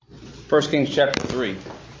1 Kings chapter 3,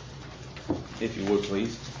 if you would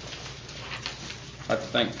please. I'd like to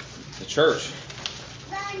thank the church,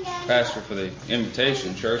 pastor, for the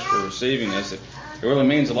invitation, church for receiving this. It really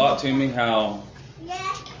means a lot to me how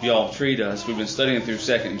y'all treat us. We've been studying through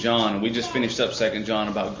 2 John, and we just finished up 2 John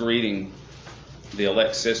about greeting the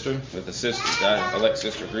elect sister with the sisters. Elect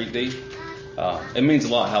sister, greet thee. It means a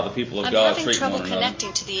lot how the people of God treat one another.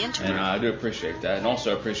 Connecting to the internet. And I do appreciate that, and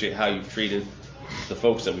also appreciate how you've treated the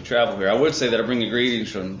folks that we travel here. I would say that I bring you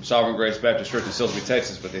greetings from Sovereign Grace Baptist Church in Silsbee,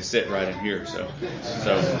 Texas, but they sit right in here, so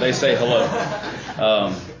they say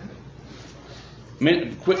hello.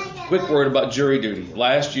 Quick word about jury duty.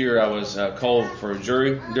 Last year I was called for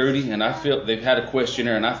jury duty, and they've had a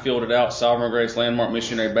questionnaire, and I filled it out. Sovereign Grace Landmark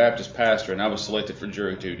Missionary Baptist Pastor, and I was selected for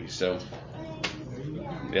jury duty. So,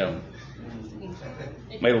 yeah.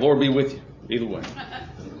 May the Lord be with you either way.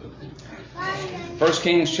 1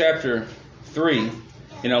 Kings chapter 3.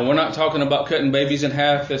 We're not talking about cutting babies in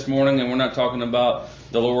half this morning, and we're not talking about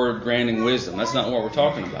the Lord granting wisdom. That's not what we're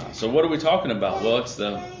talking about. So what are we talking about? Well, it's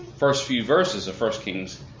the first few verses of 1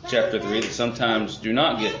 Kings chapter 3 that sometimes do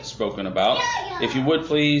not get spoken about. If you would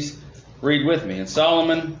please read with me. And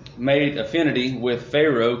Solomon made affinity with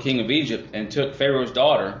Pharaoh, king of Egypt, and took Pharaoh's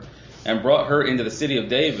daughter and brought her into the city of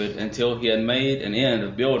David until he had made an end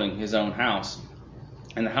of building his own house,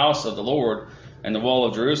 and the house of the Lord, and the wall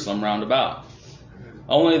of Jerusalem round about.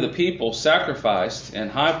 Only the people sacrificed in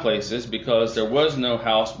high places, because there was no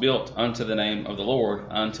house built unto the name of the Lord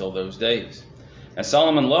until those days. And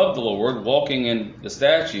Solomon loved the Lord, walking in the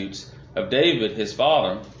statutes of David his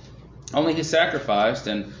father. Only he sacrificed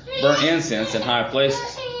and burnt incense in high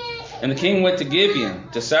places. And the king went to Gibeon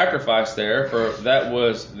to sacrifice there, for that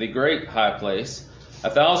was the great high place.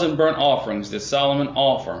 1,000 burnt offerings did Solomon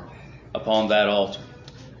offer upon that altar.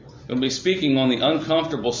 We'll be speaking on the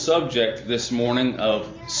uncomfortable subject this morning of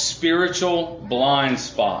spiritual blind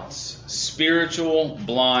spots. Spiritual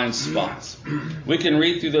blind spots. We can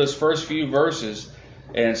read through those first few verses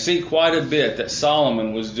and see quite a bit that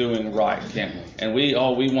Solomon was doing right, can't we? And we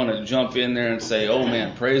want to jump in there and say, oh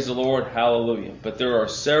man, praise the Lord, hallelujah. But there are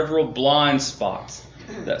several blind spots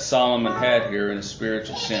that Solomon had here in a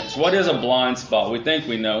spiritual sense. What is a blind spot? We think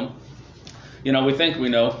we know. We think we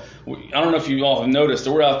know. I don't know if you all have noticed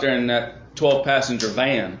that we're out there in that 12-passenger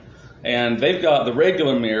van, and they've got the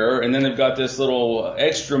regular mirror, and then they've got this little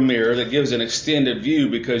extra mirror that gives an extended view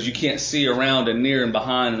because you can't see around and near and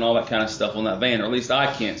behind and all that kind of stuff on that van, or at least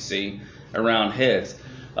I can't see around heads.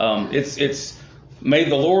 It's may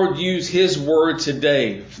the Lord use His word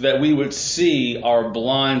today that we would see our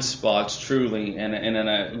blind spots truly and in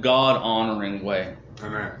a God-honoring way.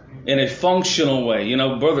 Amen. In a functional way.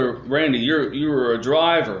 Brother Randy, you're a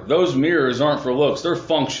driver. Those mirrors aren't for looks. They're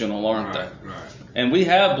functional, aren't they? Right. And we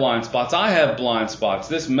have blind spots. I have blind spots.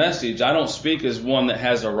 This message, I don't speak as one that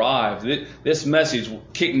has arrived. This message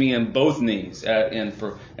kicked me in both knees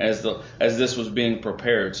as this was being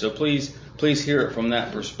prepared. So please hear it from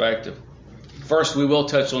that perspective. First, we will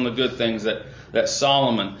touch on the good things that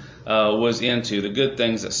Solomon was into, the good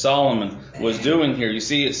things that Solomon was doing here. You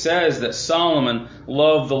see, it says that Solomon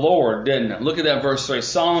loved the Lord, didn't it? Look at that verse 3.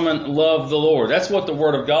 Solomon loved the Lord. That's what the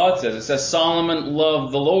Word of God says. It says Solomon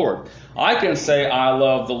loved the Lord. I can say I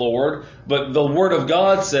love the Lord, but the Word of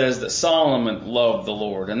God says that Solomon loved the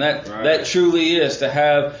Lord. And that truly is to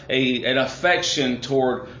have an affection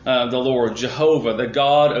toward the Lord, Jehovah, the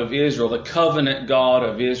God of Israel, the covenant God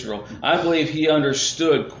of Israel. I believe he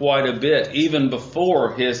understood quite a bit, even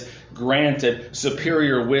before his granted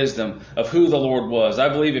superior wisdom of who the Lord was. I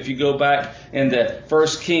believe if you go back into 1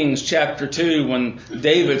 Kings chapter 2, when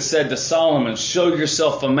David said to Solomon, show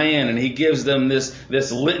yourself a man, and he gives them this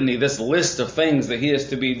litany, this list of things that he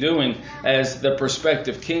is to be doing as the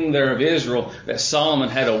prospective king there of Israel, that Solomon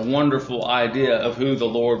had a wonderful idea of who the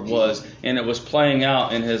Lord was, and it was playing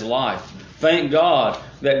out in his life. Thank God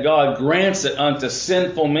that God grants it unto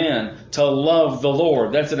sinful men to love the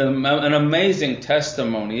Lord. That's an amazing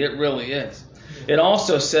testimony. It really is. It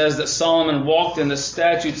also says that Solomon walked in the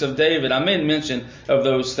statutes of David. I made mention of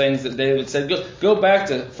those things that David said. Go back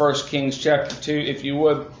to 1 Kings chapter 2, if you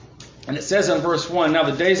would. And it says in verse 1, now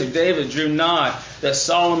the days of David drew nigh that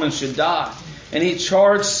Solomon should die. And he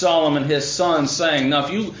charged Solomon his son, saying, now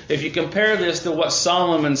if you compare this to what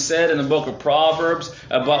Solomon said in the book of Proverbs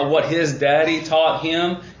about what his daddy taught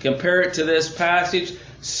him, compare it to this passage,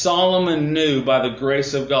 Solomon knew by the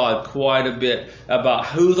grace of God quite a bit about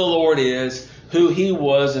who the Lord is, who he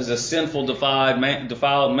was as a sinful, defiled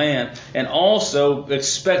man, and also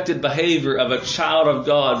expected behavior of a child of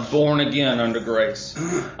God born again under grace.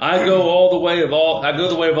 I go the way of all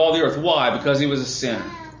the earth. Why? Because he was a sinner.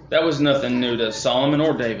 That was nothing new to Solomon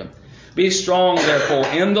or David. Be strong, therefore,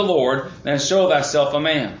 in the Lord, and show thyself a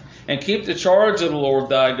man. And keep the charge of the Lord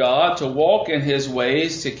thy God, to walk in his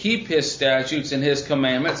ways, to keep his statutes and his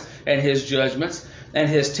commandments and his judgments and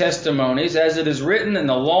his testimonies, as it is written in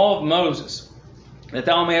the law of Moses, that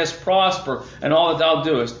thou mayest prosper in all that thou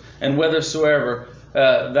doest, and whithersoever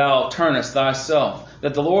thou turnest thyself.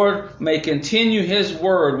 That the Lord may continue his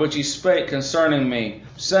word which he spake concerning me,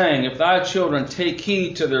 saying, if thy children take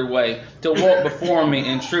heed to their way, to walk before me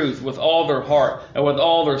in truth with all their heart and with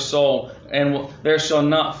all their soul, and there shall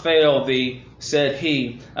not fail thee, said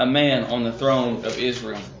he, a man on the throne of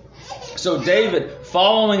Israel. So David,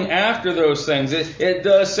 following after those things, it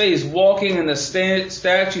does say he's walking in the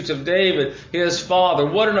statutes of David, his father.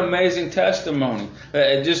 What an amazing testimony.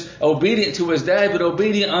 Just obedient to his dad, but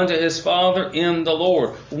obedient unto his father in the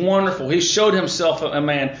Lord. Wonderful. He showed himself a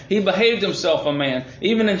man. He behaved himself a man.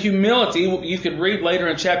 Even in humility, you could read later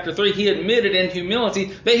in chapter 3, he admitted in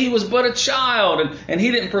humility that he was but a child, and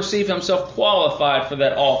he didn't perceive himself qualified for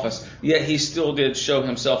that office. Yet he still did show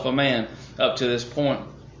himself a man up to this point.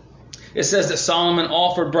 It says that Solomon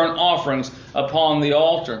offered burnt offerings upon the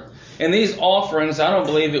altar. And these offerings, I don't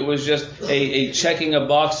believe it was just a checking a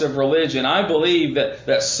box of religion. I believe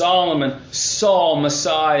that Solomon saw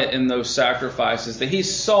Messiah in those sacrifices, that he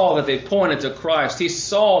saw that they pointed to Christ. He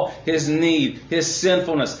saw his need, his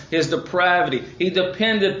sinfulness, his depravity. He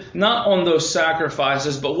depended not on those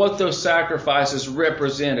sacrifices, but what those sacrifices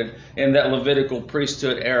represented in that Levitical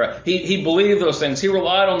priesthood era. He believed those things. He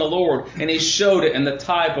relied on the Lord, and he showed it in the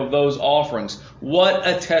type of those offerings. What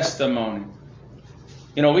a testimony.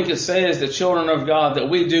 You know, we could say as the children of God that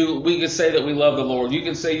we could say that we love the Lord. You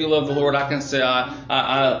can say you love the Lord. I can say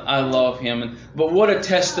I love him. But what a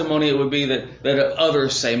testimony it would be that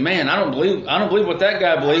others say, man, I don't believe what that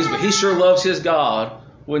guy believes, but he sure loves his God.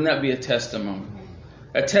 Wouldn't that be a testimony?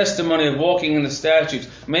 A testimony of walking in the statutes.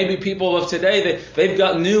 Maybe people of today, they've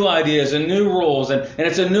got new ideas and new rules, and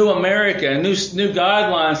it's a new America and new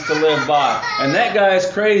guidelines to live by. And that guy is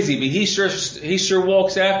crazy, but he sure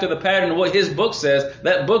walks after the pattern of what his book says,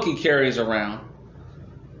 that book he carries around.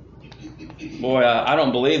 Boy, I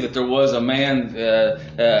don't believe that there was a man,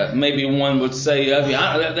 maybe one would say,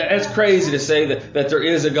 that's crazy to say that there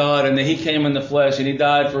is a God and that he came in the flesh and he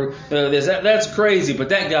died for this. That's crazy, but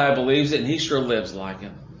that guy believes it and he sure lives like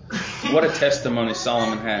it. What a testimony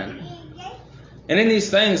Solomon had. And in these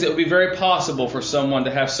things, it would be very possible for someone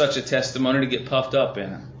to have such a testimony to get puffed up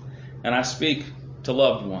in it. And I speak to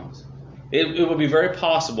loved ones. It would be very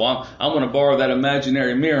possible. I'm going to borrow that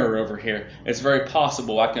imaginary mirror over here. It's very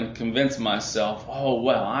possible I can convince myself, oh,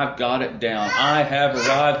 well, I've got it down. I have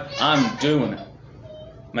arrived. I'm doing it.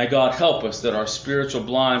 May God help us that our spiritual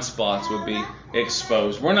blind spots would be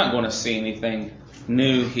exposed. We're not going to see anything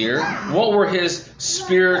new here. What were his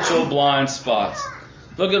spiritual blind spots?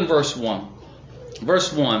 Look in verse 1.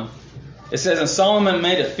 Verse 1, it says, and Solomon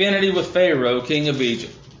made affinity with Pharaoh, king of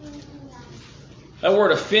Egypt. That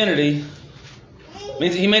word affinity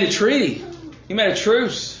means he made a treaty. He made a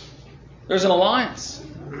truce. There's an alliance.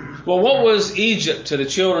 Well, what was Egypt to the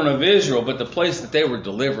children of Israel but the place that they were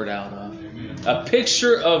delivered out of? A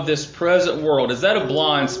picture of this present world. Is that a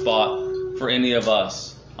blind spot for any of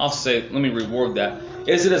us? I'll say, let me reward that.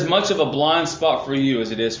 Is it as much of a blind spot for you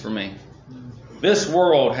as it is for me? This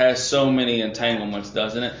world has so many entanglements,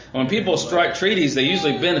 doesn't it? When people strike treaties, they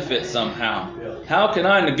usually benefit somehow. How can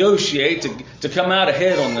I negotiate to come out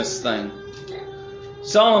ahead on this thing?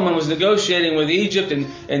 Solomon was negotiating with Egypt,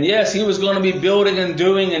 and yes, he was going to be building and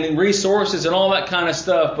doing and resources and all that kind of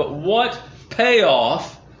stuff. But what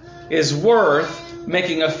payoff is worth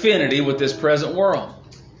making affinity with this present world?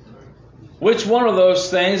 Which one of those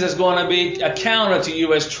things is going to be accounted to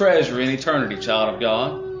you as treasure in eternity, child of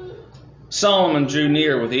God? Solomon drew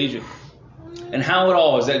near with Egypt. And how at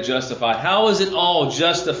all is that justified? How is it all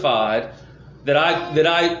justified that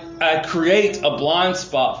I create a blind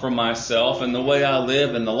spot for myself and the way I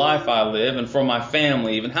live and the life I live and for my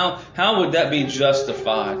family even? How would that be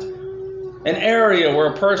justified? An area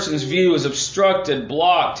where a person's view is obstructed,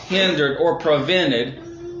 blocked, hindered, or prevented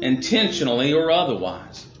intentionally or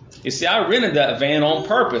otherwise. You see, I rented that van on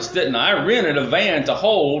purpose, didn't I? I rented a van to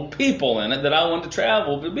hold people in it that I wanted to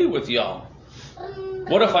travel to be with y'all.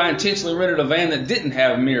 What if I intentionally rented a van that didn't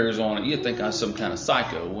have mirrors on it? You'd think I was some kind of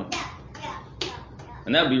psycho, wouldn't you?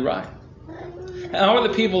 And that would be right. How are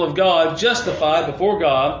the people of God justified before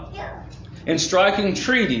God in striking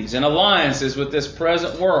treaties and alliances with this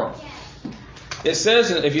present world? It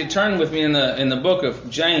says, if you turn with me in the book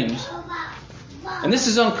of James, and this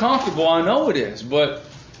is uncomfortable, I know it is, but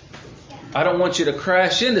I don't want you to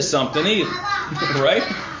crash into something either, right?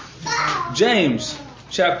 James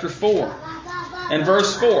chapter 4 and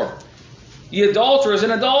verse 4. Ye adulterers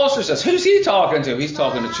and adulteresses. Who's he talking to? He's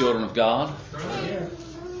talking to children of God.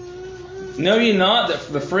 Know ye not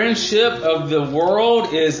that the friendship of the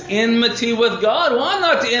world is enmity with God? Well, I'm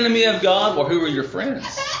not the enemy of God. Well, who are your friends?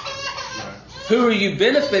 Who are you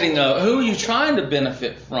benefiting of? Who are you trying to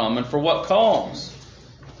benefit from, and for what cause?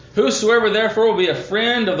 Whosoever therefore will be a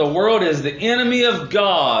friend of the world is the enemy of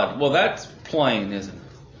God. Well, that's plain, isn't it?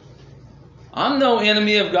 I'm no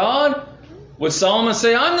enemy of God. Would Solomon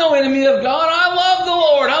say, I'm no enemy of God. I love the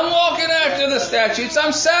Lord. I'm walking after the statutes.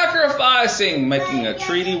 I'm sacrificing, making a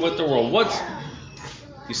treaty with the world.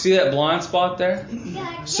 You see that blind spot there?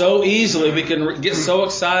 So easily we can get so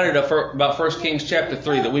excited about 1 Kings chapter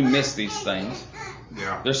 3 that we miss these things.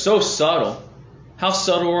 Yeah. They're so subtle. How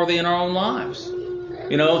subtle are they in our own lives?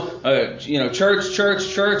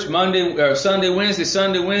 Church, Monday, Sunday,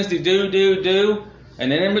 Wednesday, do.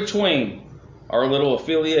 And then in between, our little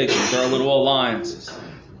affiliations, our little alliances.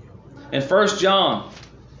 In 1 John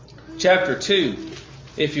chapter 2,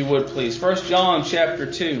 if you would please. 1 John chapter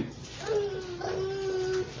 2.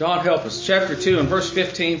 God help us. Chapter 2 and verse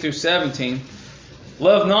 15 through 17.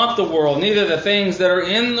 Love not the world, neither the things that are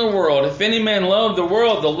in the world. If any man love the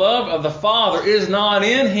world, the love of the Father is not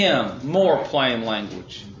in him. More plain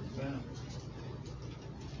language.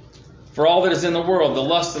 For all that is in the world, the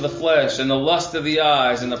lust of the flesh and the lust of the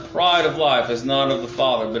eyes and the pride of life is not of the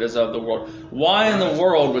Father, but is of the world. Why in the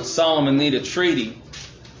world would Solomon need a treaty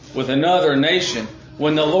with another nation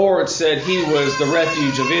when the Lord said He was the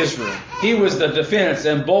refuge of Israel? He was the defense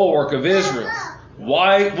and bulwark of Israel.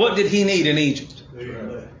 Why? What did he need in Egypt?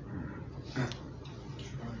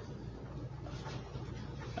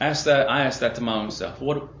 I asked that to my own self.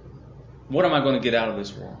 What am I going to get out of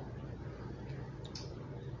this world?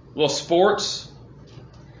 Will sports?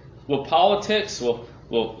 Will politics? Will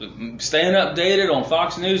staying updated on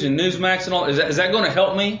Fox News and Newsmax and all? Is that going to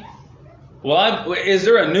help me? Is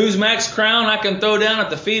there a Newsmax crown I can throw down at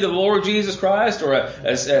the feet of the Lord Jesus Christ, or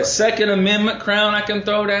a Second Amendment crown I can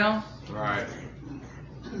throw down? Right.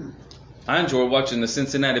 I enjoy watching the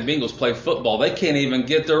Cincinnati Bengals play football. They can't even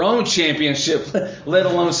get their own championship, let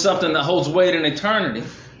alone something that holds weight in eternity.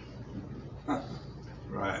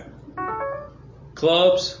 Right.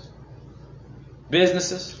 Clubs,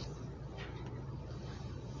 businesses,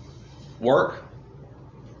 work.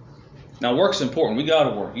 Now, work's important. We got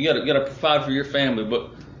to work. You got to provide for your family.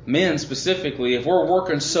 But men specifically, if we're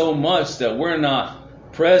working so much that we're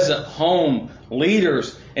not present home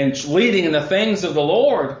leaders and leading in the things of the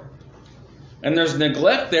Lord, and there's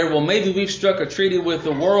neglect there, well, maybe we've struck a treaty with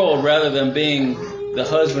the world rather than being the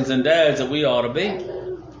husbands and dads that we ought to be.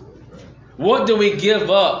 What do we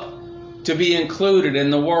give up to be included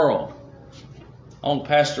in the world? Oh,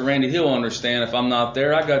 Pastor Randy, he'll understand if I'm not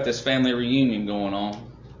there. I got this family reunion going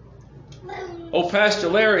on. Oh, Pastor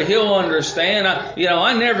Larry, he'll understand.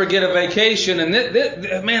 I never get a vacation, and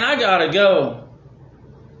man, I gotta go.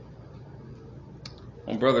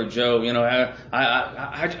 Oh, Brother Joe,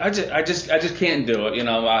 I just can't do it.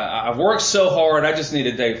 I've worked so hard. I just need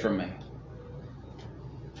a day for me.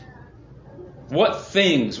 What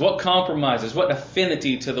things, what compromises, what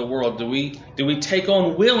affinity to the world do we take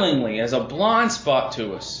on willingly as a blind spot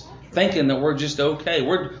to us, thinking that we're just okay?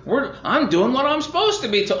 I'm doing what I'm supposed to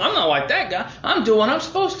be. I'm not like that guy. I'm doing what I'm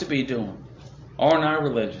supposed to be doing. Aren't I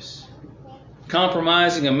religious?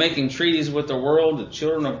 Compromising and making treaties with the world, the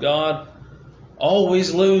children of God,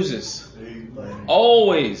 always loses.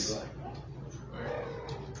 Always.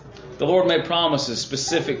 The Lord made promises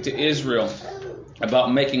specific to Israel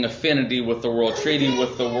about making affinity with the world, treaty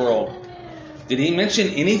with the world. Did He mention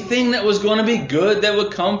anything that was going to be good that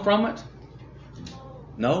would come from it?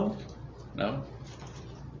 No.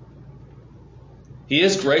 He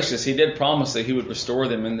is gracious. He did promise that He would restore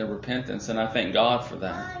them in their repentance, and I thank God for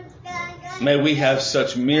that. May we have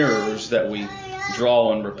such mirrors that we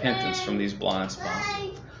draw in repentance from these blind spots.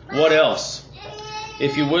 What else?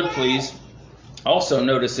 If you would please, also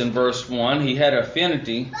notice in verse 1, he had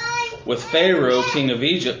affinity with Pharaoh, king of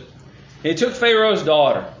Egypt. He took Pharaoh's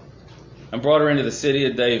daughter and brought her into the city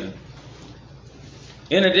of David.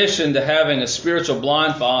 In addition to having a spiritual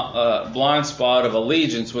blind spot of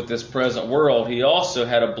allegiance with this present world, he also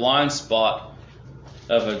had a blind spot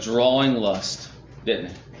of a drawing lust, didn't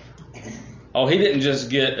he? Oh, he didn't just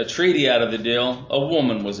get a treaty out of the deal. A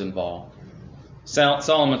woman was involved.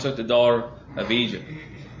 Solomon took the daughter of Egypt.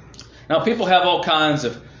 Now, people have all kinds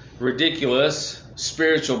of ridiculous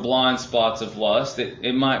spiritual blind spots of lust.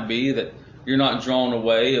 It might be that you're not drawn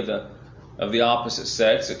away of the opposite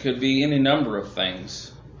sex. It could be any number of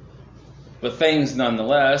things. But things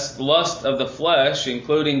nonetheless. The lust of the flesh,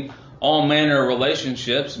 including all manner of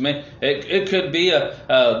relationships. It could be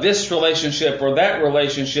this relationship or that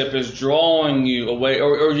relationship is drawing you away,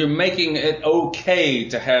 or you're making it okay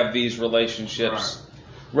to have these relationships,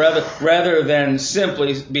 rather than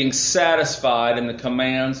simply being satisfied in the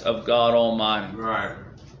commands of God Almighty. Right.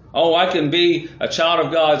 Oh, I can be a child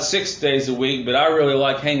of God 6 days a week, but I really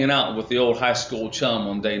like hanging out with the old high school chum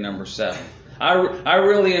on day number 7. I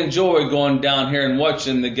really enjoy going down here and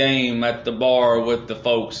watching the game at the bar with the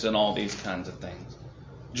folks and all these kinds of things.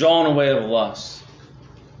 Drawn away of lust.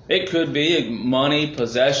 It could be money,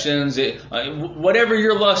 possessions, whatever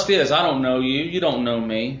your lust is. I don't know you. You don't know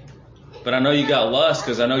me. But I know you got lust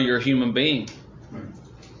because I know you're a human being.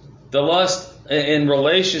 The lust in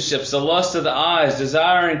relationships, the lust of the eyes,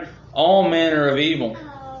 desiring all manner of evil.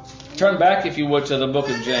 Turn back, if you would, to the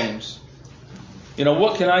book of James.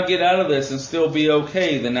 What can I get out of this and still be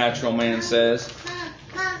okay, the natural man says.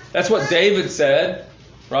 That's what David said,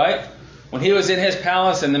 right? When he was in his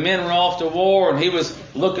palace and the men were off to war and he was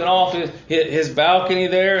looking off his balcony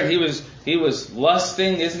there and he was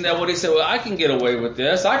lusting. Isn't that what he said? Well, I can get away with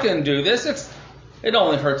this. I can do this. It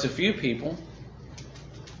only hurts a few people.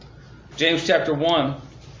 James chapter 1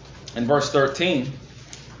 and verse 13.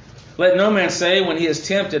 Let no man say when he is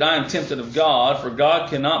tempted, I am tempted of God, for God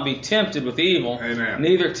cannot be tempted with evil. Amen.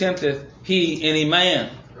 Neither tempteth he any man.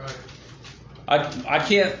 Right. I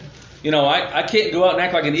can't, I can't go out and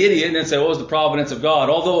act like an idiot and then say, what was the providence of God?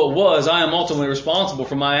 Although it was, I am ultimately responsible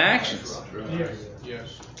for my actions. Right.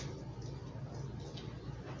 Yes.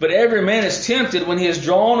 But every man is tempted when he is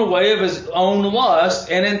drawn away of his own lust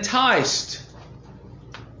and enticed.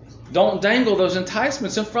 Don't dangle those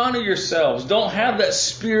enticements in front of yourselves. Don't have that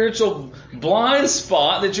spiritual blind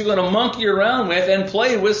spot that you're going to monkey around with and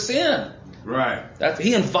play with sin. Right.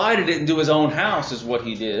 He invited it into his own house is what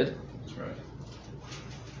he did. That's right.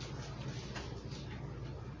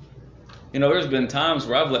 There's been times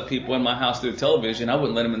where I've let people in my house through television. I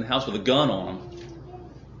wouldn't let them in the house with a gun on them.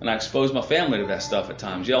 And I exposed my family to that stuff at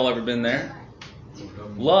times. Y'all ever been there?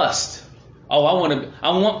 Lust. Oh,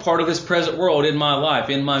 I want part of this present world in my life,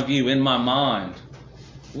 in my view, in my mind.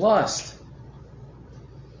 Lust.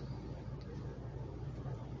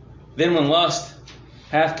 Then when lust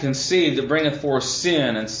hath conceived, it bringeth forth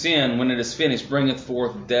sin, and sin, when it is finished, bringeth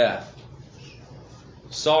forth death.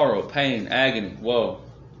 Sorrow, pain, agony, woe,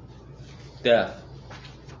 death.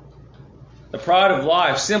 The pride of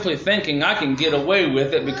life, simply thinking I can get away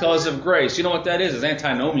with it because of grace. You know what that is? It's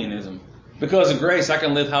antinomianism. Because of grace, I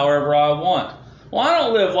can live however I want. Well, I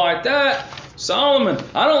don't live like that. Solomon,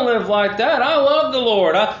 I don't live like that. I love the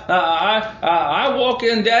Lord. I walk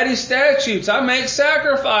in Daddy's statutes. I make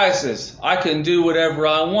sacrifices. I can do whatever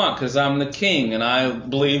I want because I'm the king and I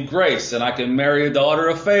believe grace. And I can marry a daughter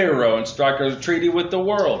of Pharaoh and strike a treaty with the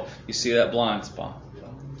world. You see that blind spot?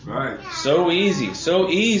 Right. So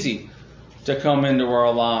easy to come into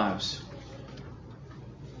our lives.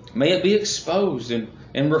 May it be exposed and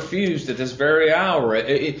refused at this very hour.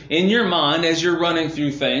 In your mind, as you're running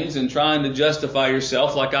through things and trying to justify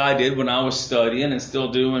yourself like I did when I was studying and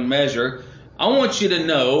still do and measure, I want you to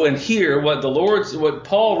know and hear what what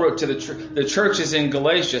Paul wrote to the churches in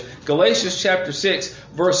Galatia. Galatians chapter 6,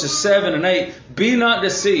 verses 7 and 8. Be not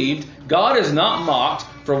deceived, God is not mocked,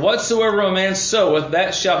 for whatsoever a man soweth,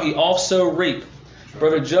 that shall he also reap.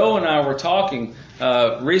 Brother Joe and I were talking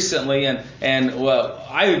recently, and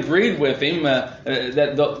I agreed with him that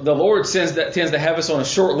the Lord tends to have us on a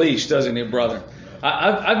short leash, doesn't he, brother?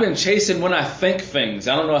 I've been chasing when I think things.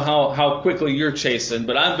 I don't know how quickly you're chasing,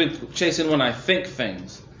 but I've been chasing when I think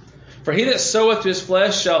things. For he that soweth to his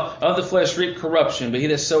flesh shall of the flesh reap corruption, but he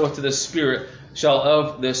that soweth to the Spirit shall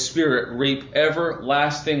of the Spirit reap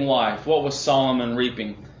everlasting life. What was Solomon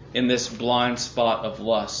reaping in this blind spot of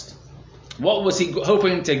lust? What was he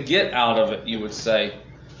hoping to get out of it, you would say?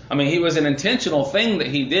 I mean, it was an intentional thing that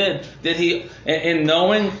he did. Did he, in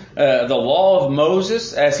knowing the law of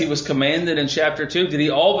Moses as he was commanded in chapter 2, did he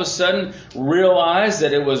all of a sudden realize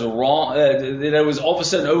that it was wrong, that it was all of a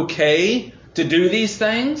sudden okay to do these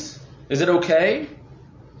things? Is it okay?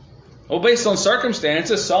 Well, based on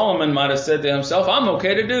circumstances, Solomon might have said to himself, I'm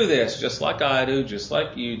okay to do this, just like I do, just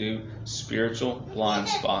like you do. Spiritual blind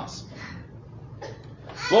spots.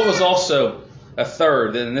 What was also a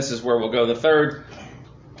third, and this is where we'll go, the third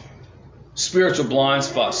spiritual blind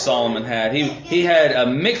spot Solomon had. He had a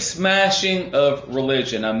mix-mashing of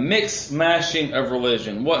religion. A mix-mashing of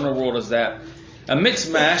religion. What in the world is that? A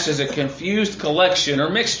mix-mash is a confused collection or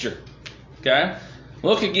mixture. Okay?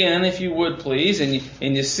 Look again, if you would please, and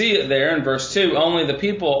you see it there in verse 2. Only the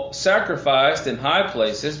people sacrificed in high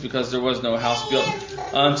places because there was no house built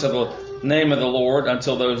unto the name of the Lord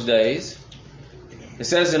until those days. It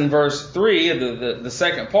says in verse 3, the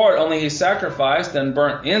second part, only he sacrificed and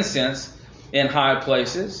burnt incense in high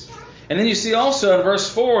places. And then you see also in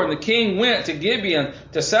verse 4, and the king went to Gibeon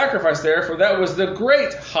to sacrifice there, for that was the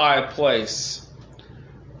great high place.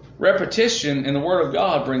 Repetition in the Word of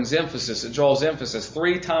God brings emphasis. It draws emphasis.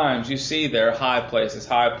 3 times you see there high places,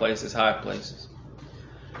 high places, high places.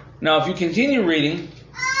 Now, if you continue reading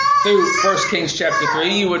through 1 Kings chapter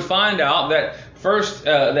 3, you would find out that first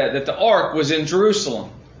that the ark was in Jerusalem.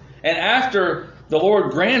 And after the Lord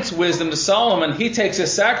grants wisdom to Solomon, he takes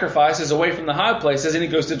his sacrifices away from the high places and he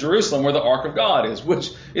goes to Jerusalem where the ark of God is, which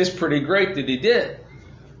is pretty great that he did.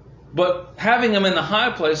 But having them in the high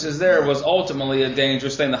places there was ultimately a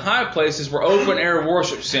dangerous thing. The high places were open-air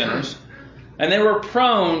worship centers, and they were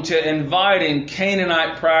prone to inviting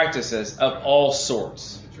Canaanite practices of all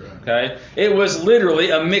sorts. Okay? It was literally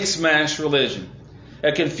a mixed-mash religion.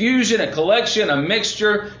 A confusion, a collection, a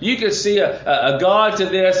mixture. You could see a god to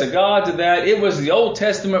this, a god to that. It was the Old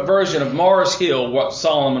Testament version of Mars Hill, what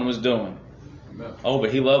Solomon was doing. Oh,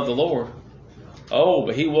 but he loved the Lord. Oh,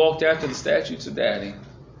 but he walked after the statutes of Daddy.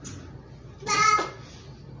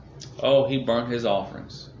 Oh, he burnt his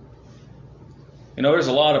offerings. You know, there's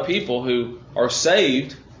a lot of people who are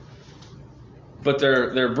saved, but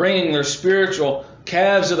they're bringing their spiritual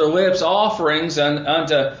calves of their lips offerings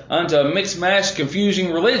unto a mixed-mash,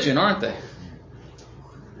 confusing religion, aren't they?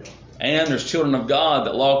 And there's children of God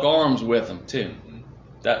that lock arms with them too.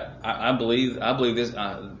 That I believe this.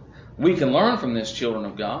 We can learn from this, children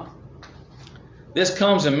of God. This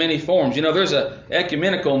comes in many forms. You know, there's an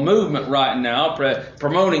ecumenical movement right now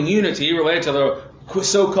promoting unity related to the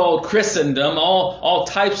so-called Christendom, all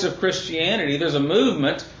types of Christianity. There's a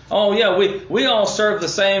movement. Oh yeah, we all serve the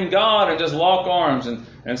same God and just lock arms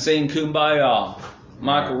and sing Kumbaya.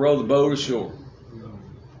 Michael row the boat ashore.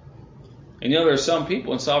 And you know, there's some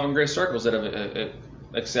people in Sovereign Grace circles that have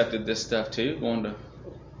accepted this stuff too,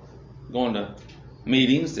 going to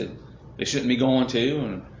meetings that they shouldn't be going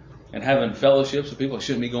to, and having fellowships with people they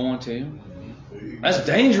shouldn't be going to. That's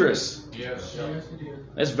dangerous. Yes.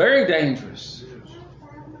 That's very dangerous.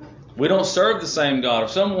 We don't serve the same God.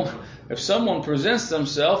 If someone presents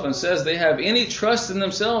themselves and says they have any trust in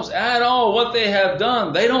themselves at all, what they have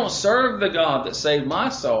done, they don't serve the God that saved my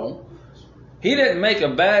soul. He didn't make a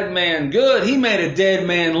bad man good. He made a dead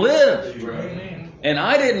man live. Right. And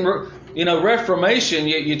I didn't, Reformation,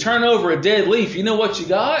 you turn over a dead leaf. You know what you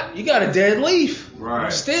got? You got a dead leaf.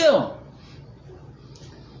 Right. Still.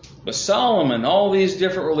 But Solomon, all these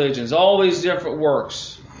different religions, all these different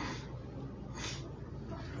works.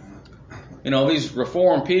 These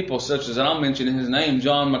reformed people, such as, and I'll mention his name,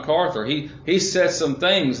 John MacArthur, he said some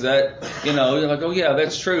things that, you're like, oh yeah,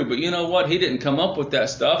 that's true. But you know what? He didn't come up with that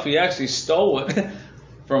stuff. He actually stole it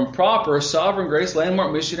from proper Sovereign Grace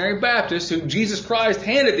Landmark Missionary Baptists, who Jesus Christ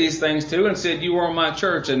handed these things to and said, you are my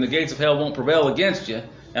church and the gates of hell won't prevail against you,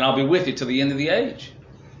 and I'll be with you till the end of the age.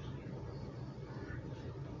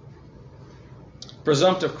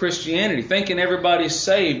 Presumptive Christianity, thinking everybody's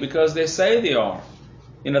saved because they say they are.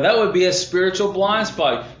 That would be a spiritual blind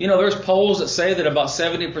spot. There's polls that say that about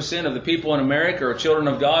 70% of the people in America are children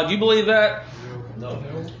of God. Do you believe that? No.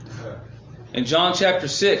 In John chapter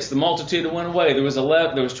 6, the multitude went away. There was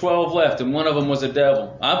 12 left, and one of them was a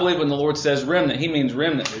devil. I believe when the Lord says remnant, He means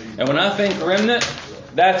remnant. And when I think remnant,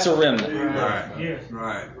 that's a remnant. Right. Yes.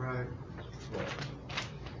 Right.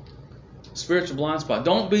 Spiritual blind spot.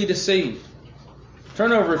 Don't be deceived.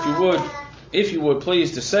 Turn over, if you would,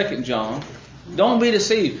 please, to 2 John. Don't be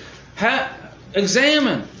deceived.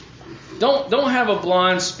 Examine. Don't have a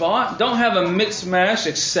blind spot. Don't have a mixed mash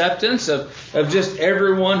acceptance of just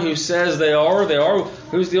everyone who says they are.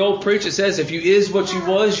 Who's the old preacher that says, if you is what you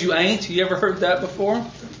was, you ain't. You ever heard that before?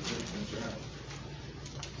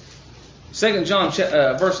 2 John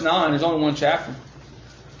verse 9, there's only one chapter.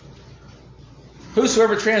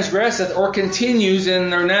 Whosoever transgresseth or continues in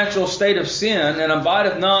their natural state of sin and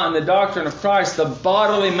abideth not in the doctrine of Christ, the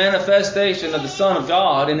bodily manifestation of the Son of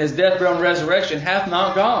God in His death, burial, and resurrection, hath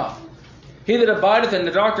not God. He that abideth in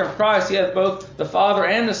the doctrine of Christ, he hath both the Father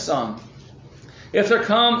and the Son. If there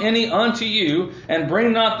come any unto you and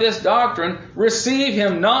bring not this doctrine, receive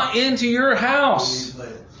him not into your house.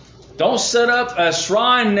 Don't set up a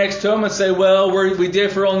shrine next to him and say, well, we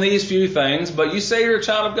differ on these few things, but you say you're a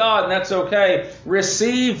child of God and that's okay.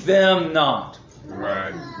 Receive them not.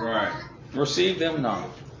 Right. Receive them not.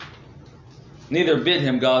 Neither bid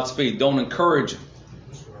him Godspeed. Don't encourage him.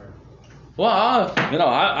 Well,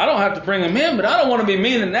 I don't have to bring him in, but I don't want to be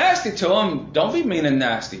mean and nasty to him. Don't be mean and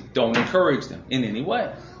nasty. Don't encourage them in any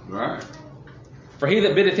way. Right. For he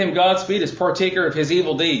that biddeth him Godspeed is partaker of his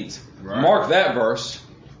evil deeds. Right. Mark that verse.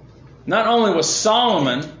 Not only was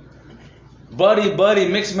Solomon buddy,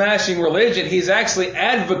 mix-mashing religion, he's actually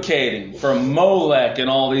advocating for Molech and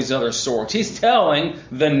all these other sorts. He's telling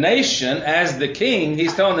the nation, as the king,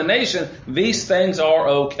 he's telling the nation, these things are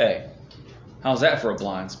okay. How's that for a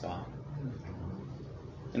blind spot?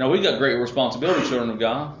 You know, we got great responsibility, children of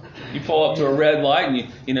God. You pull up to a red light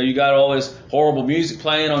and you got all this horrible music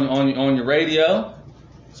playing on your radio.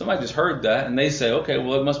 Somebody just heard that and they say, okay,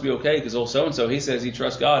 well, it must be okay because old so-and-so, he says he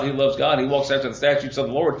trusts God, he loves God, he walks after the statutes of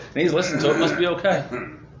the Lord, and he's listening to it, must be okay.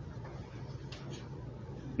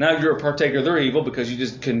 Now you're a partaker of their evil because you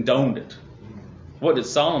just condoned it. What did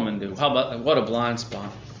Solomon do? How about, what a blind spot.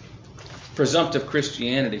 Presumptive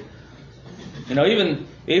Christianity. You know, even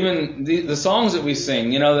the songs that we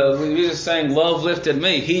sing, we just sang, love lifted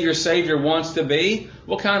me, he your Savior wants to be.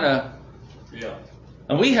 What kind of... Yeah.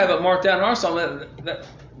 And we have it marked down in our song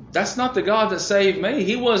that's not the God that saved me.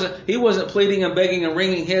 He wasn't pleading and begging and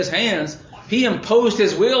wringing his hands. He imposed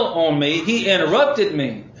his will on me. He interrupted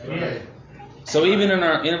me. Right. So even in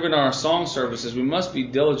our song services, we must be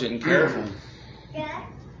diligent and careful.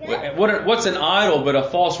 What's an idol but a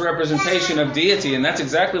false representation of deity? And that's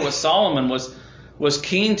exactly what Solomon was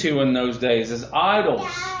keen to in those days, is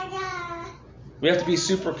idols. We have to be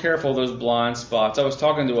super careful of those blind spots. I was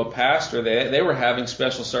talking to a pastor. They were having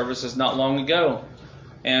special services not long ago.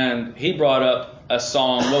 And he brought up a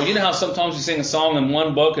song. Well, you know how sometimes you sing a song in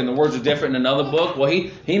one book and the words are different in another book? Well,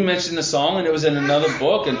 he mentioned the song and it was in another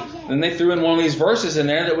book. And then they threw in one of these verses in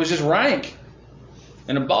there that was just rank.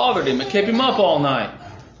 And it bothered him. It kept him up all night.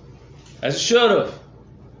 As it should have.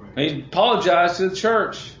 And he apologized to the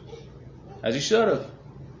church. As he should have.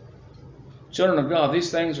 Children of God,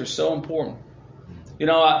 these things are so important.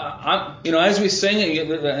 As we sing it,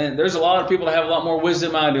 there's a lot of people that have a lot more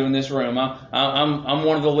wisdom than I do in this room. I'm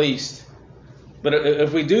one of the least. But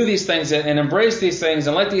if we do these things and embrace these things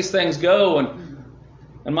and let these things go,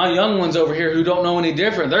 and my young ones over here who don't know any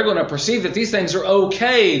different, they're going to perceive that these things are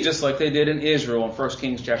okay, just like they did in Israel in 1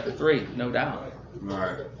 Kings chapter 3, no doubt.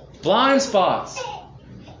 Right. Blind spots.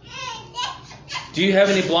 Do you have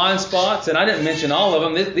any blind spots? And I didn't mention all of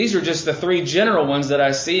them. These are just the three general ones that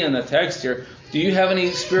I see in the text here. Do you have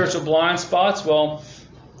any spiritual blind spots? Well,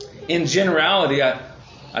 in generality,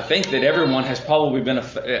 I think that everyone has probably been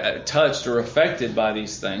touched or affected by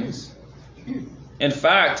these things. In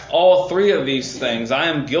fact, all three of these things I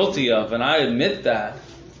am guilty of, and I admit that.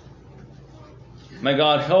 May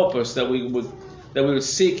God help us that we would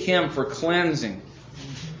seek Him for cleansing.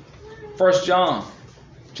 1 John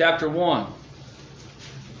chapter 1.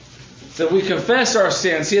 So we confess our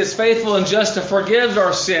sins. He is faithful and just to forgive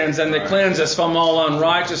our sins and to cleanse us from all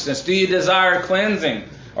unrighteousness. Do you desire cleansing?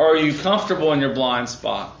 Or are you comfortable in your blind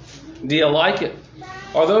spot? Do you like it?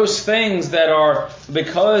 Are those things that are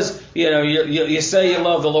because you say you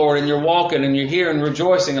love the Lord and you're walking and you're here and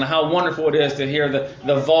rejoicing, and how wonderful it is to hear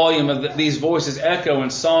the volume of these voices echo in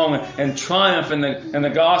song and triumph in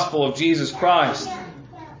the gospel of Jesus Christ?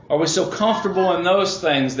 Are we so comfortable in those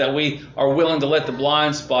things that we are willing to let the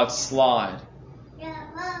blind spots slide?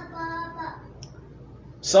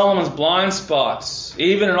 Solomon's blind spots,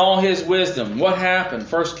 even in all his wisdom, what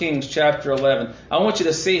happened? 1 Kings chapter 11. I want you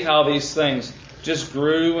to see how these things just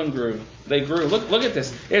grew and grew. They grew. Look at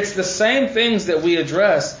this. It's the same things that we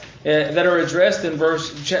address that are addressed in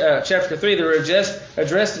chapter 3 that are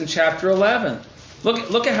addressed in chapter 11.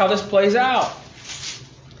 Look at how this plays out.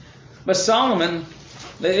 But Solomon,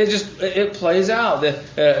 it plays out.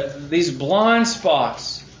 These blind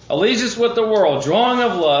spots, allegiance with the world, drawing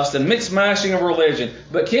of lust, and mixed mashing of religion.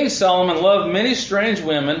 But King Solomon loved many strange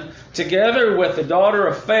women, together with the daughter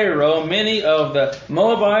of Pharaoh, many of the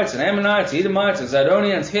Moabites and Ammonites, Edomites and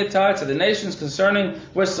Zidonians, Hittites, of the nations concerning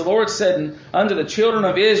which the Lord said unto the children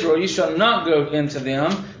of Israel, you shall not go into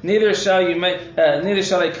them, neither shall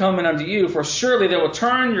they come in unto you, for surely they will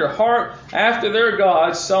turn your heart after their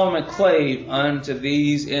gods. Solomon clave unto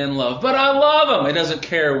these in love. But I love them. It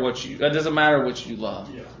doesn't matter what you love.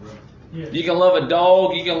 Yeah, right. Yeah. You can love a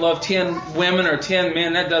dog, you can love 10 women or 10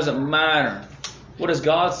 men, that doesn't matter. What does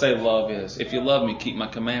God say love is? If you love me, keep my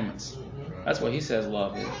commandments. That's what He says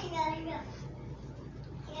love is.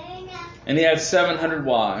 And he had 700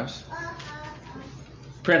 wives,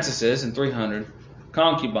 princesses, and 300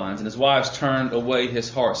 concubines, and his wives turned away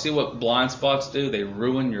his heart. See what blind spots do? They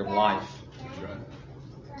ruin your life.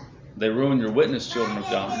 They ruin your witness, children of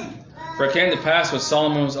God. For it came to pass when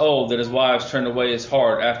Solomon was old that his wives turned away his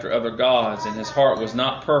heart after other gods, and his heart was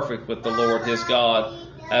not perfect with the Lord his God,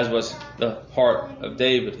 as was the heart of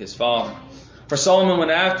David his father. For Solomon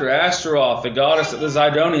went after Ashtaroth, the goddess of the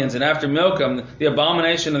Zidonians, and after Milcom, the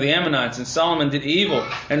abomination of the Ammonites. And Solomon did evil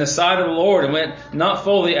in the sight of the Lord, and went not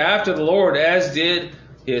fully after the Lord, as did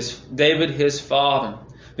David his father.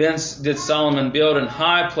 Then did Solomon build an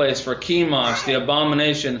high place for Chemosh, the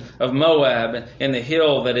abomination of Moab, in the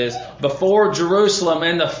hill that is before Jerusalem,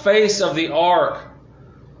 in the face of the ark,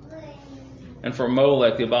 and for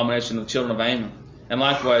Molech, the abomination of the children of Ammon. And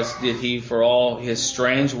likewise did he for all his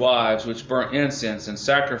strange wives, which burnt incense and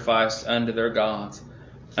sacrificed unto their gods.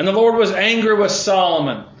 And the Lord was angry with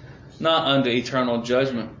Solomon, not unto eternal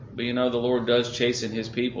judgment. But you know, the Lord does chasten his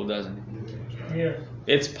people, doesn't he? Yes.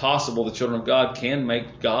 It's possible the children of God can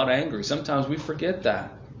make God angry. Sometimes we forget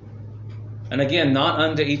that. And again, not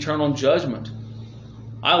unto eternal judgment.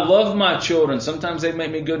 I love my children. Sometimes they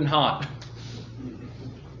make me good and hot.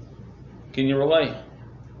 Can you relate?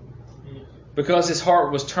 Because his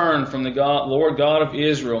heart was turned from the Lord God of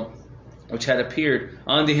Israel, which had appeared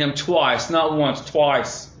unto him twice, not once,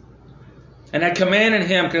 twice, and had commanded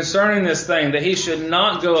him concerning this thing, that he should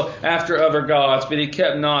not go after other gods, but he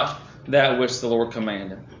kept not that which the Lord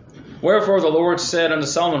commanded. Wherefore the Lord said unto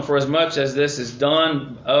Solomon, forasmuch as this is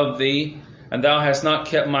done of thee, and thou hast not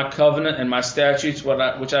kept my covenant and my statutes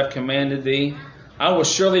which I have commanded thee, I will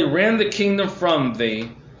surely rend the kingdom from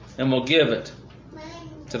thee, and will give it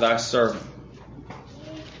to thy servant.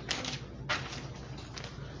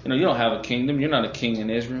 You know, you don't have a kingdom. You're not a king in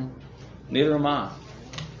Israel. Neither am I.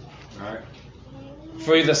 Right.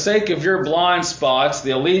 For the sake of your blind spots, the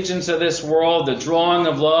allegiance of this world, the drawing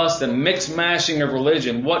of lust, and mixed mashing of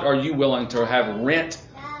religion, what are you willing to have rent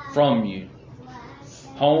from you?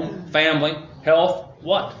 Home, family, health,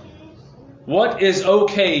 what? What is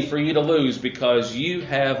okay for you to lose because you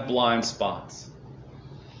have blind spots?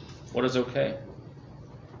 What is okay?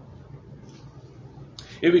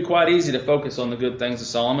 It would be quite easy to focus on the good things of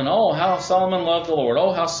Solomon. Oh, how Solomon loved the Lord.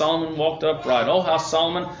 Oh, how Solomon walked upright. Oh, how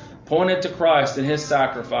Solomon pointed to Christ in his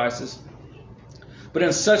sacrifices. But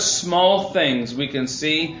in such small things we can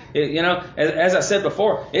see, as I said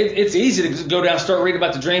before, it's easy to go down and start reading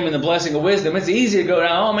about the dream and the blessing of wisdom. It's easy to go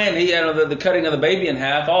down, oh man, he had the cutting of the baby in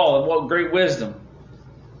half. Oh, what great wisdom.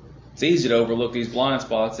 It's easy to overlook these blind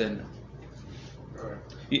spots, isn't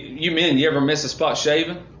it? You men, you ever miss a spot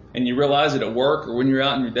shaving? And you realize it at work or when you're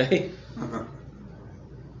out in your day?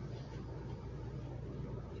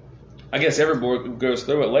 I guess every boy goes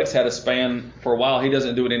through it. Lex had a span for a while. He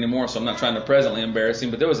doesn't do it anymore, so I'm not trying to presently embarrass him.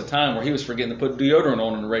 But there was a time where he was forgetting to put deodorant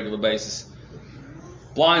on a regular basis.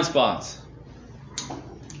 Blind spots.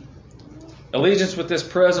 Allegiance with this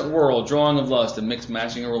present world, drawing of lust, and mixed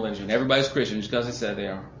matching of religion. Everybody's Christian just because they said they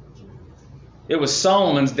are. It was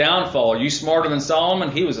Solomon's downfall. Are you smarter than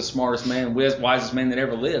Solomon? He was the smartest man, wisest man that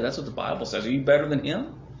ever lived. That's what the Bible says. Are you better than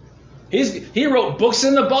him? He wrote books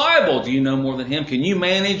in the Bible. Do you know more than him? Can you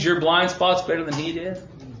manage your blind spots better than he did?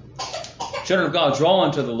 Children of God, draw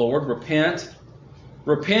unto the Lord. Repent.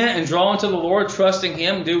 Repent and draw unto the Lord, trusting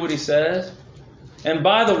him. Do what he says. And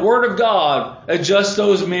by the word of God, adjust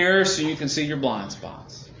those mirrors so you can see your blind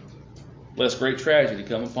spots. Lest great tragedy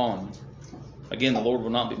come upon you. Again, the Lord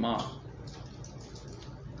will not be mocked.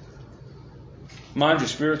 Mind your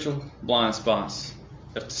spiritual blind spots.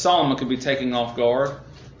 If Solomon could be taken off guard,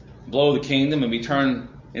 blow the kingdom, and be turned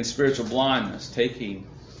in spiritual blindness, take heed.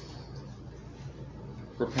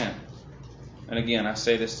 Repent. And again, I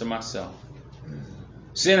say this to myself.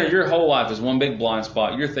 Sinner, your whole life is one big blind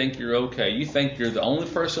spot. You think you're okay. You think you're the only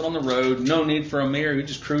person on the road. No need for a mirror. You're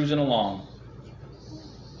just cruising along.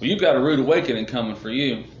 Well, you've got a rude awakening coming for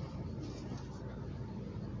you.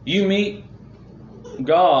 You meet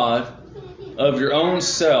God of your own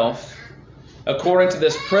self, according to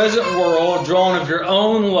this present world, drawn of your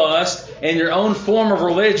own lust and your own form of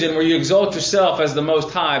religion, where you exalt yourself as the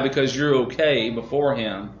Most High because you're okay before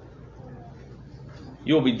Him.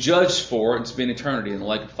 You will be judged for it and spend eternity in the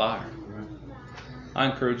lake of fire. I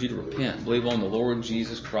encourage you to repent, believe on the Lord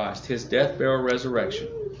Jesus Christ, His death, burial, resurrection,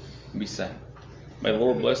 and be saved. May the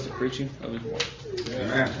Lord bless the preaching of His word.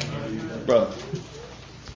 Amen. Brother.